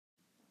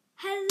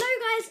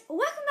guys,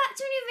 welcome back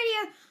to a new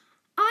video.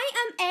 I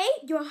am A,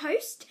 your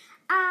host,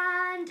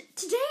 and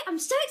today I'm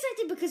so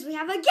excited because we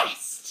have a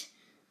guest.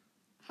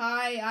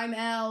 Hi, I'm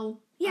Elle.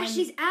 Yeah,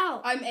 she's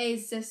Elle. I'm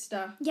A's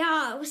sister.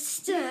 Yeah, we're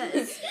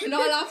sisters. We're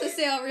not allowed to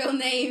say our real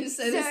names,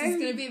 so this is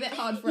going to be a bit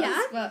hard for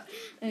us. But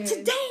anyways.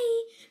 Today,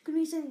 I'm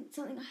going to be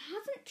something I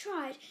haven't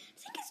tried. I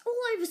think it's all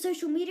over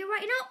social media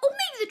right now, or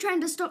maybe the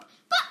trend has stopped,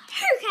 but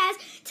who cares?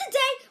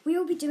 Today, we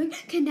will be doing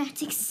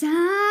kinetic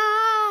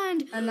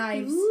sand. And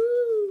knives.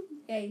 Ooh.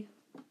 Yay.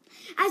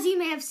 As you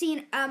may have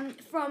seen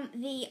from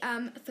the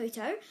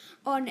photo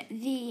on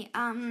the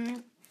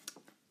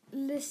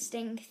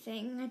listing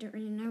thing, I don't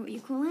really know what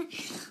you call it.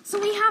 So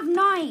we have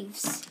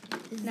knives.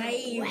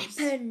 Knives.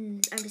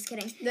 Weapons. I'm just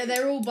kidding.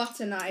 They're all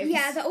butter knives.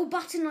 Yeah, they're all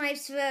butter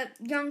knives for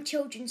young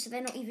children, so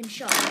they're not even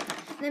sharp.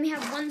 And then we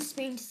have one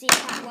spoon to see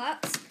if that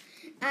works.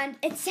 And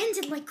it's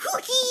scented like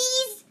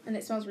cookies. And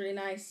it smells really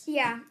nice.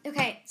 Yeah,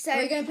 okay, so...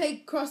 We're going to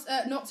play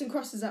knots and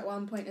crosses at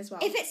one point as well.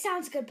 If it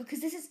sounds good,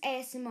 because this is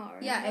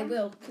ASMR. Yeah, it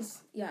will.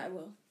 Yeah, it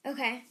will.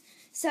 Okay,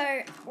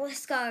 so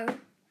let's go.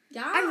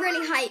 Yeah. I'm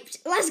really hyped.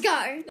 Let's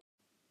go.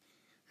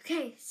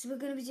 Okay, so we're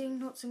going to be doing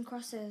noughts and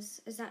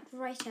crosses. Is that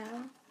right,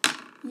 Elle?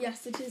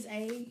 Yes, it is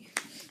A.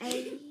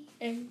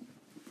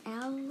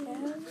 L.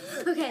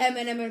 Okay. M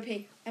and M and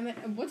P.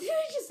 What did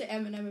I just say?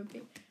 M and M and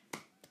P.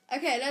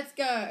 Okay, let's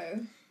go.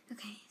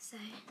 Okay, so,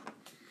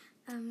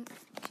 can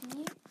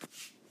you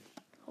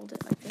hold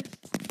it like this?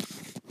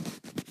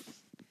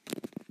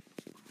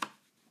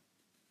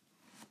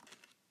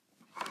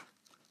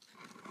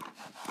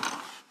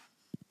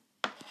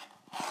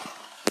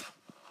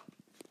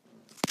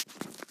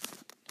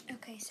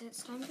 Okay, so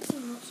it's time for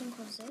some noughts and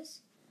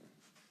crosses.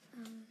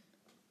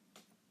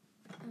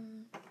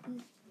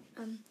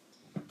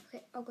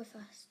 Okay, I'll go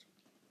first.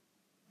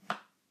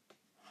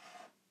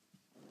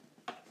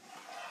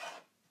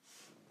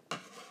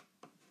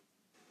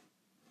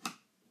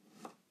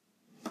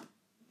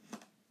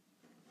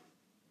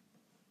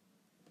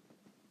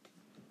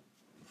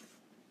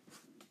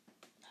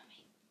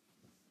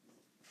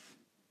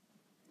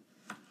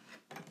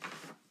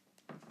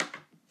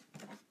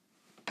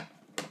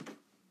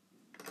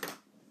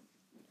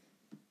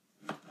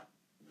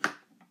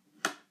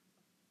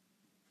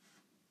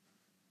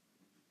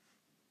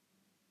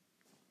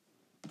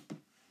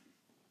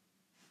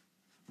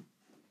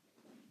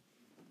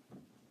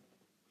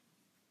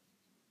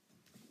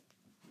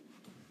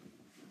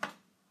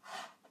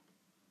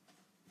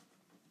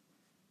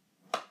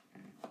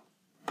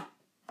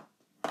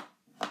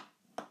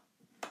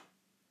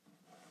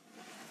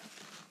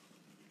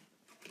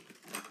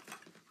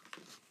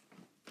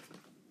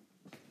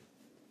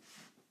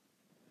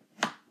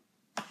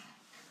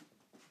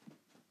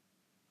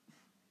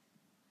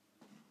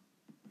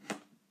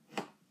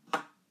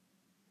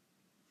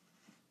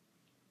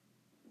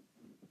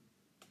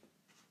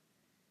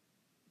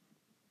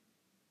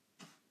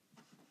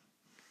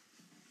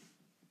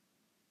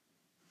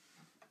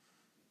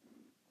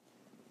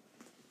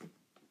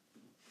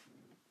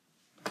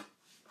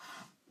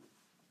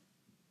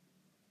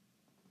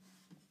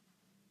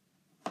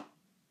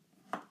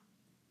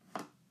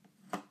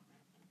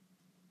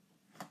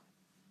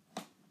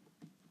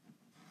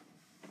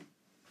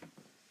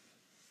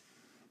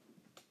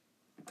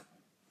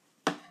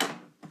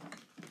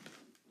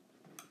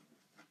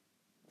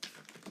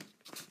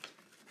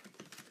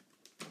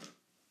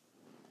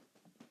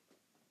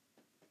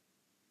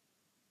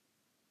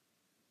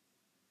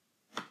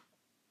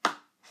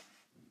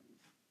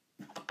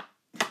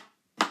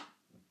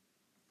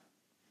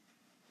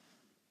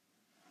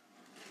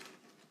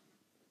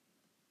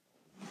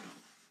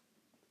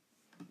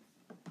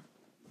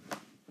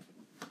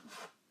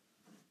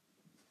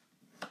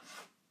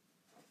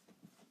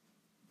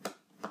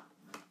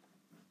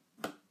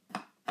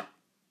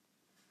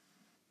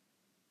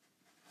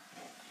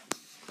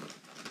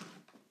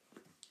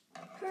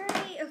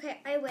 Okay,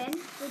 I win.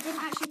 We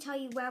didn't actually tell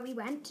you where we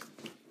went,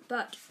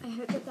 but I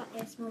hope that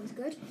ASMR was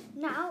good.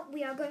 Now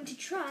we are going to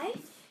try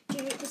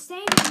do the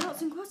same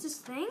noughts and crosses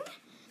thing,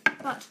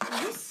 but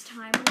this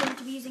time we're going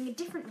to be using a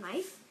different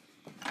knife.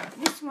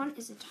 This one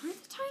is a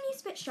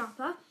tiniest bit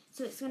sharper,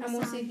 so it's going to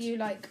sound... And we'll see if you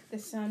like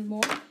this sound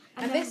more.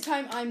 And this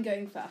time I'm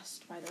going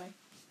first, by the way.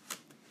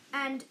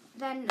 And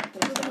then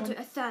we're going to do it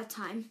a third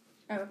time.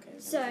 Oh, okay.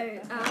 So,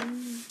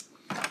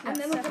 and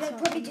then we're going to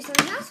probably do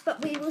something else,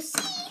 but we will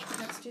see.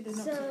 Let's do the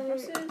knots and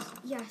crosses.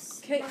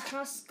 Yes, okay. Let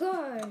us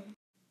go.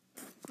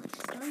 Let's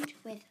start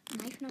with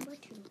knife number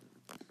 2.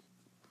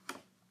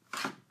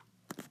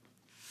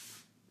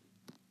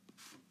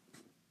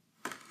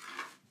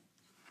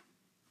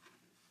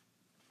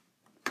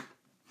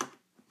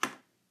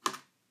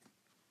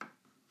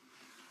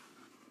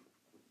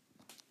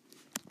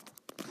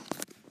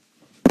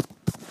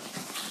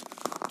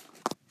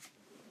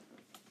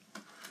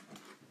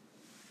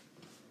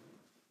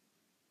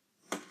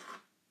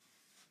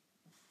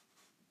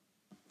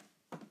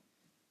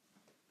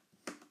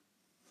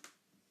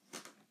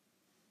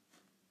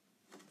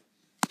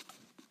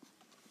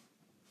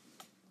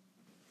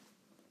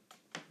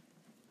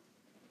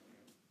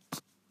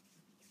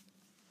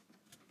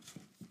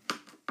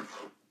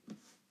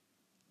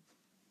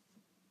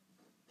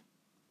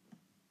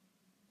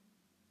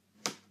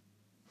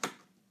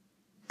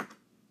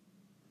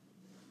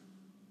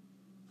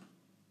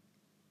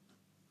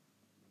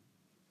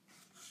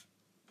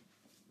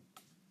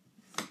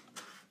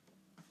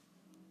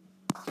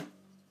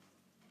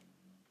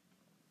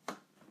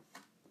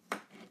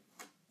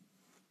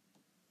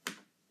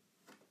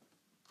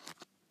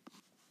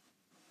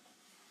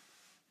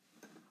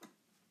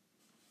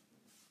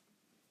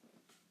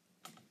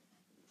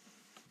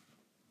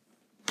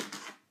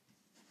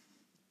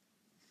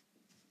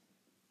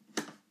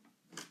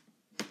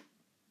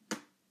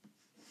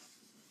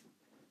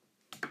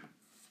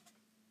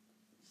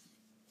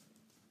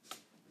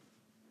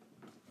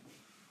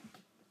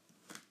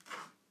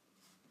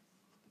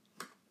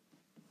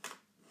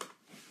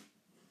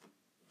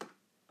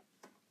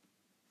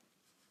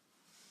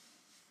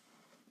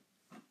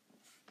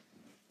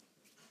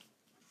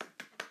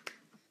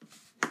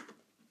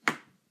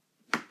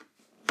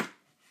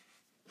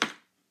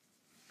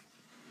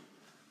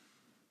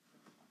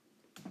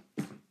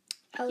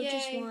 Elle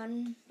just Yay.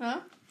 won. Huh?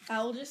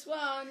 Elle just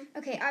won.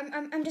 Okay,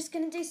 I'm just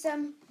gonna do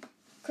some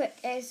quick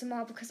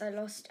ASMR because I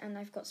lost and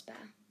I've got spare.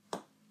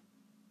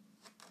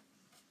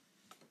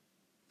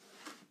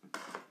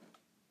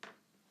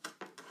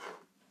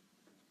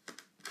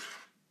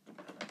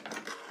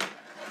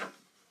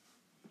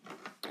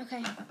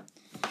 Okay,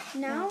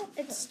 now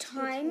it's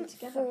time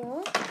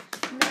for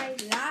my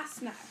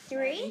last knife.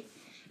 3.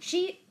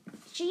 She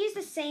used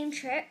the same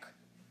trick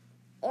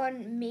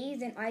on me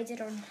than I did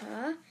on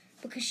her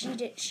because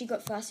she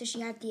got first, so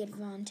she had the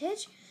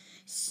advantage.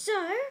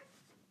 So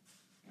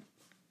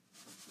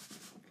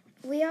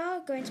we are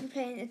going to be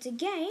playing it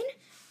again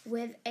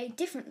with a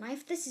different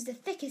knife. This is the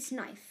thickest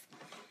knife.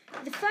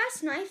 The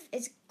first knife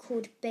is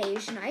called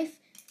beige knife.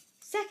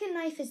 Second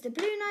knife is the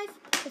blue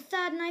knife. The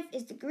third knife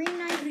is the green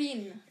knife.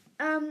 Green.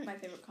 My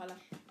favourite colour.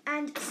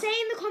 And say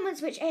in the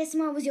comments which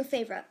ASMR was your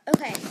favourite.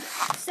 Okay,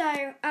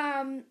 so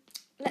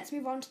let's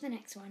move on to the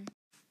next one.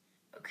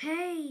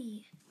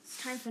 Okay,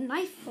 it's time for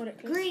knife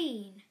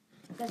green.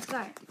 Let's go.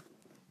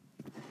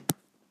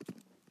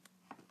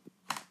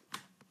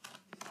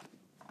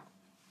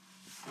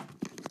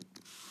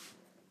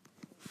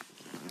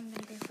 I'm going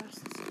to go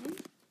first this time.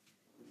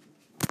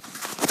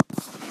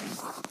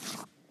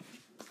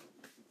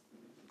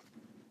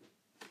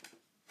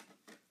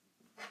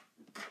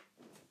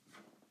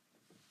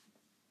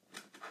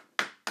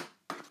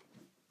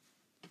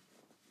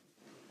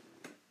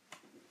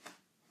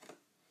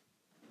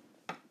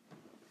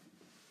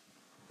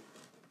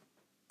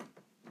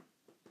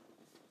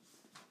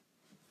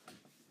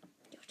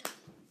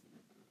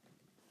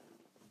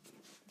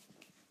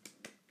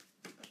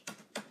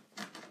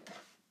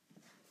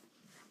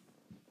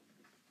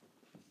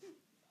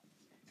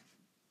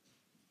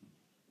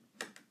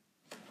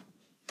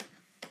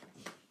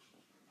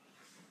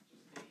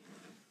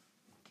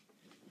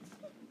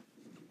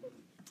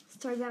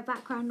 Sorry about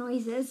background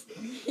noises.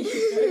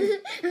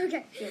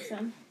 Okay.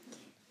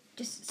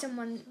 Just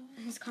someone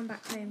has come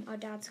back home. Our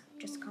dad's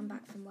just come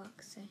back from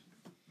work, so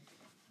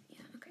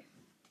yeah, okay.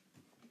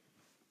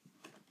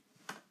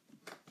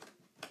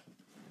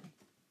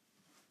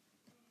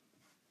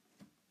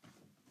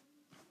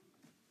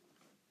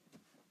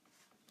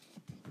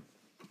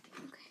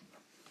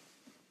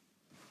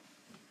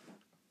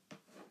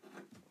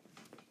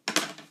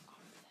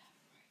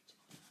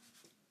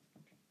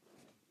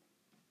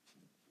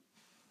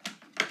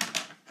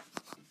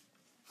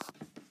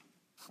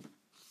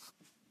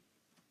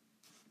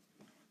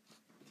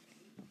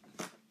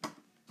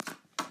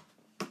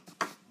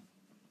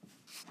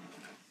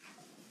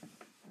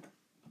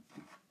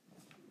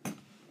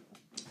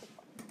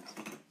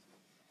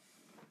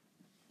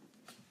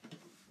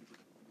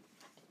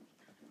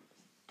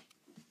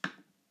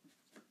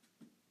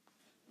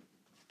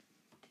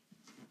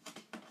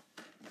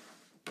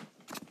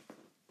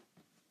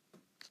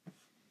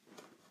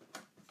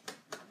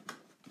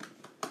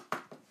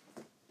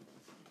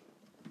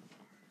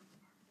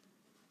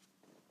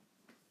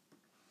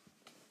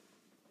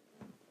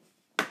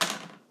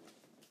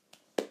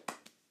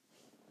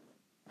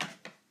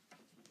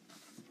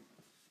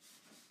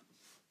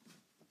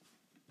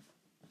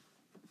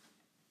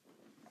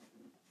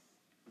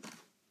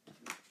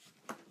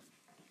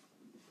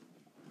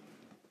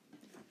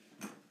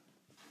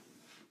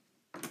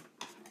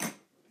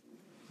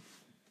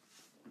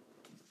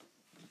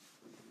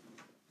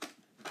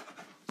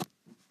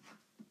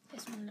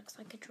 This one looks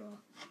like a draw.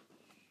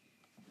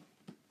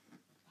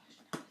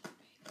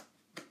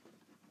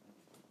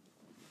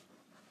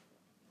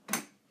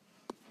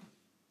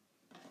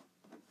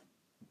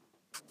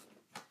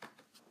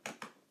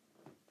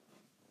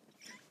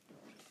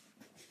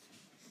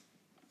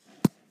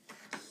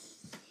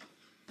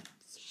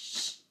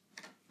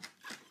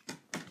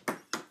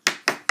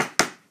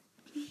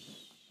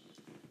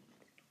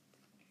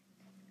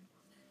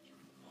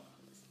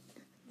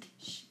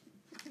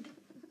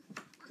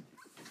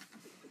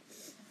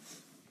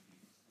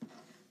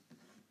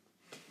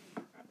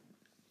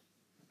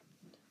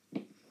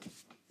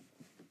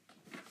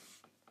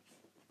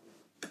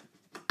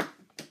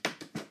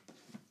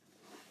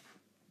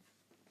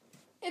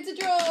 It's a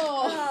draw!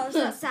 Oh,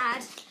 that's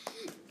sad.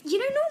 You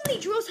know,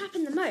 normally draws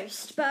happen the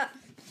most, but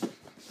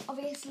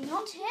obviously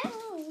not here.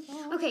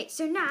 Okay,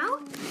 so now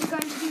we're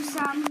going to do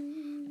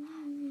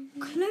some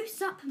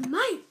close-up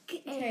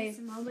mic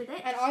ASMR with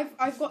it. And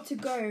I've got to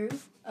go,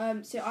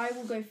 so I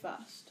will go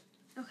first.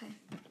 Okay.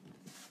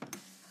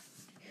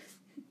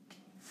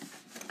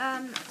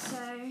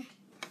 So,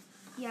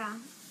 yeah,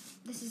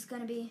 this is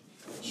going to be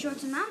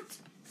short amount,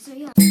 so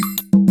yeah.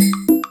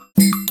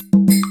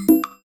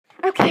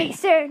 Okay,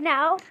 so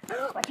now,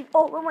 what you've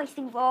all been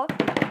waiting for,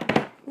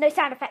 no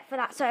sound effect for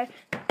that, so,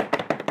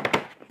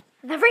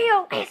 the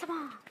real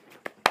ASMR.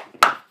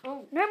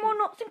 Oh. No more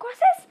knots and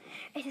crosses,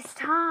 it is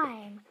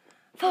time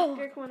for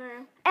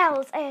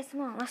Elle's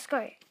ASMR, let's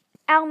go.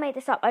 Elle made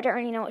this up, I don't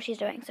really know what she's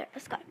doing, so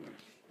let's go.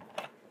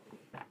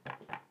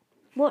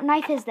 What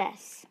knife is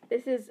this?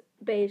 This is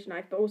beige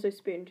knife, but also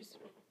spoon, just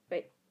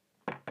wait.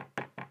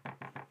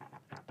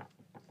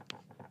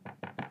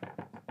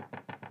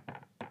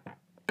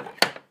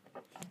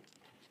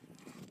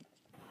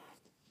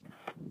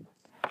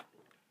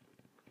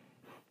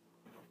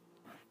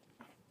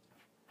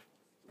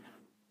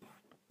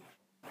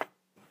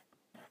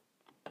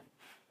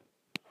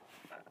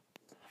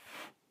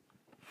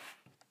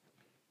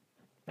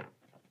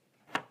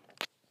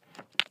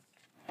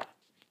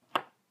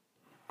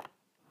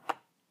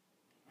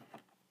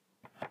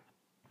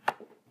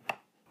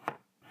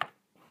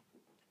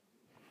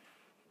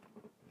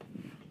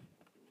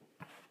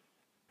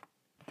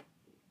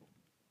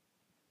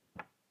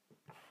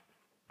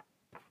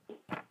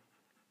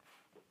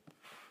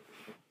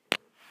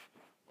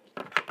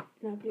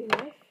 No, blue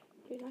knife.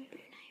 Blue knife.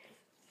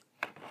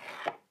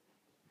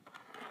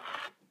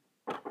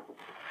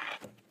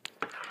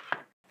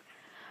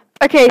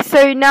 Okay,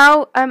 so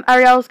now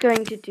Ariel's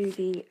going to do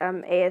the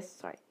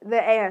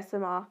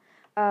ASMR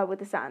with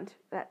the sand.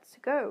 Let's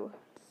go.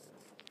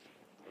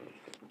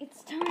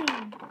 It's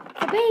time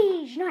for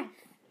beige knife.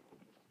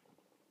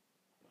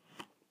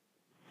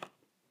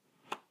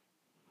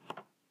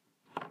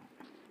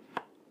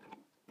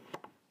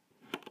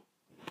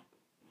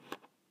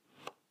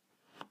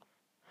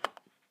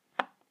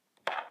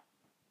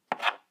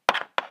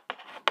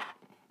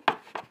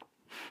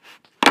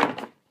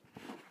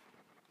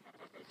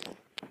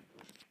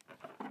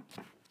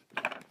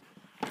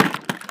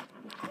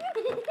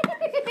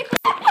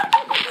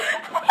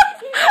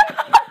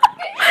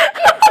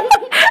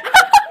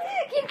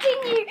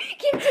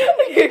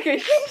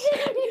 Okay.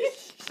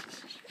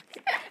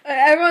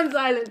 Everyone's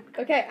silent.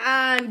 Okay,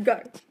 and go.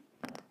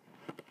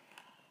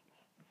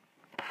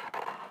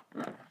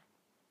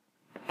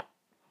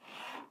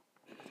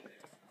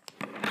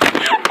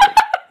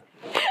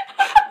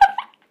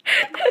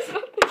 That's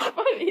not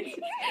funny.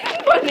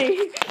 It's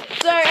funny.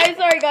 I'm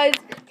sorry, guys.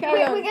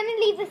 Carry on. We're going to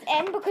leave this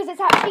in because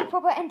it's actually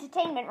proper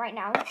entertainment right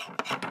now.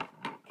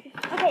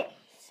 Okay,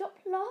 stop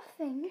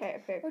laughing.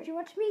 Okay. Or do you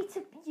want me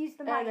to use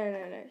the mic?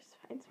 No.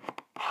 It's fine.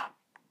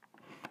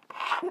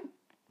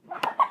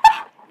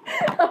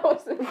 That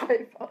wasn't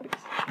very funny.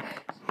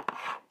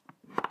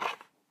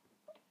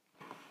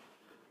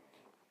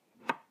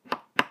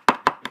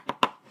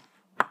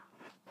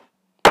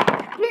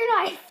 Blue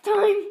knife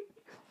time.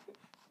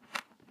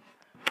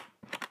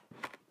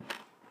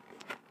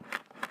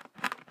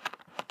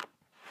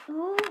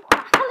 Oh,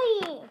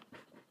 Ali.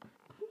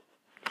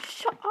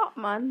 Shut up,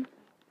 man.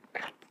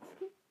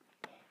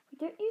 We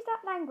don't use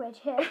that language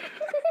here.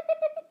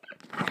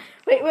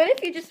 Wait, what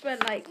if you just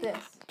went like this?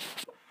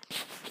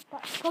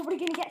 That's probably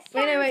going to get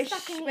sand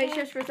stuck in the ear.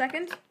 Shush for a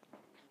second.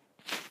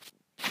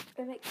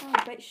 Go make sound,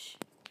 wait, shh.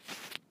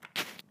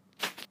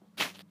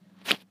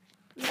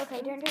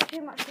 Okay, don't do it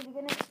too much because you're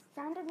going to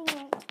stand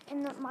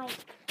in the mic.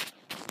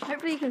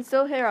 Hopefully you can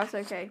still hear us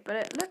okay, but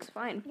it looks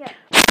fine. Yeah.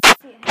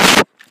 See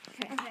it.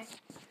 Okay.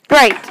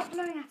 Great. Stop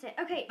blowing at it.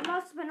 Okay,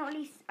 last but not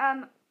least,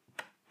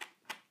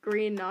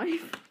 Green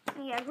knife.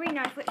 yeah, green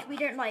knife, which we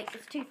don't like.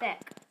 It's too thick.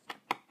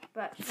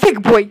 But Thick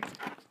boy.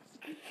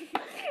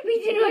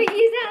 we do not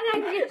use that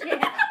language here.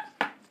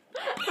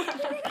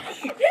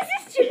 This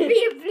should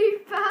be a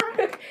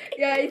blooper.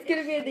 Yeah, it's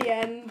gonna be at the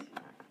end.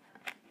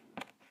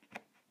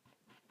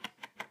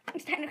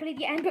 It's technically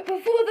the end, but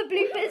before the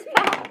bloopers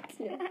part.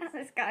 Yeah.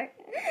 Let's go.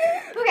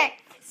 Okay,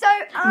 so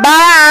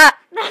Bye.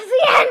 that's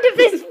the end of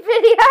this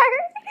video.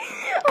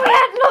 We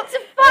had lots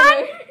of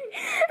fun.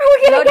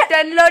 Lot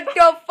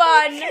of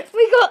fun.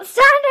 We got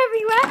sand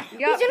everywhere.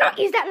 Yep. We do not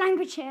use that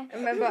language here.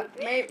 Remember,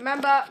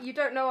 you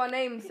don't know our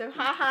names, so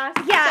haha.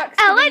 Yeah, sucks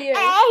to L be and you. A.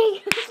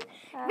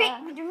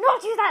 We do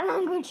not use that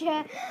language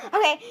here.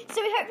 Okay,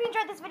 so we hope you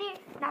enjoyed this video.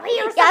 Now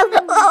here are Yeah. some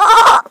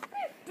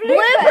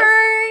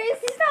Bloopers.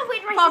 This is how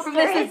weird my Apart from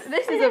sister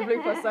this is a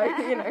blooper, so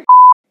you know.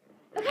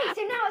 Okay,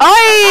 so now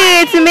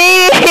It's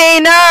me.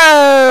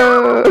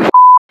 No.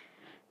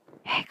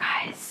 Hey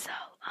guys, so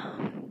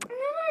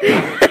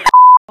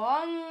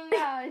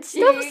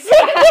Stop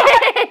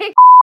singing.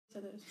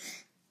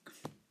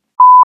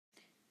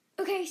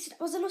 Okay, so that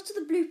was a lot of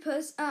the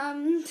bloopers.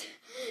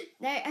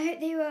 I hope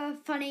they were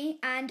funny,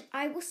 and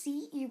I will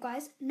see you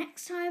guys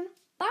next time.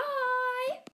 Bye.